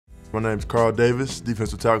My name is Carl Davis,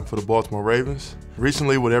 defensive tackle for the Baltimore Ravens.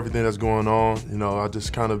 Recently, with everything that's going on, I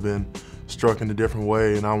just kind of been struck in a different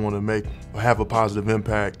way, and I want to have a positive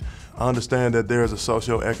impact. I understand that there's a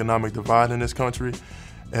socioeconomic divide in this country,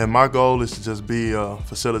 and my goal is to just be a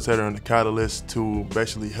facilitator and a catalyst to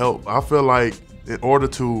basically help. I feel like in order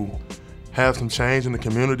to have some change in the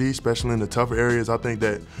community, especially in the tougher areas, I think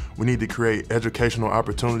that we need to create educational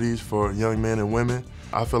opportunities for young men and women.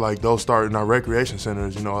 I feel like those start in our recreation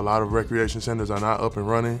centers. A lot of recreation centers are not up and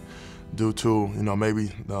running due to,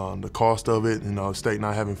 maybe the cost of it, state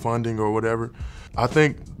not having funding or whatever. I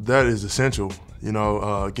think that is essential,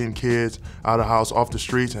 getting kids out of the house, off the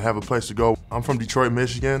streets, and have a place to go. I'm from Detroit,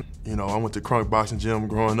 Michigan. I went to Crunk Boxing Gym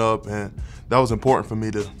growing up, and that was important for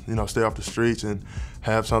me to, stay off the streets and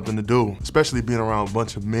have something to do, especially being around a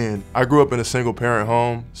bunch of men. I grew up in a single-parent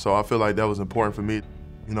home, so I feel like that was important for me.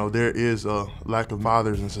 There is a lack of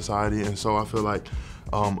fathers in society, and so I feel like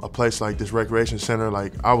a place like this recreation center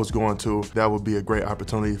like I was going to, that would be a great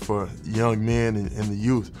opportunity for young men and the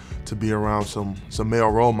youth to be around some male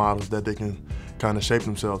role models that they can kind of shape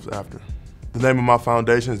themselves after. The name of my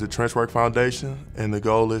foundation is the Trenchwork Foundation, and the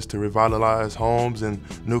goal is to revitalize homes and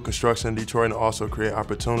new construction in Detroit and also create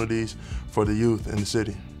opportunities for the youth in the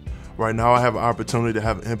city. Right now I have an opportunity to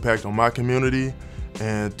have an impact on my community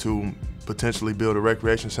and to potentially build a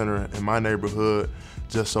recreation center in my neighborhood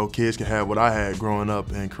just so kids can have what I had growing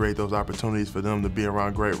up and create those opportunities for them to be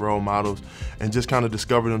around great role models and just kind of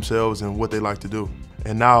discover themselves and what they like to do.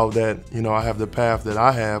 And now that I have the path that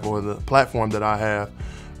I have or the platform that I have,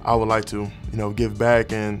 I would like to give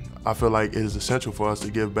back, and I feel like it is essential for us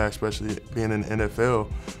to give back, especially being in the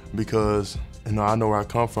NFL, because I know where I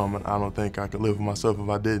come from and I don't think I could live with myself if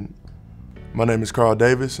I didn't. My name is Carl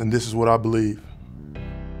Davis, and this is what I believe.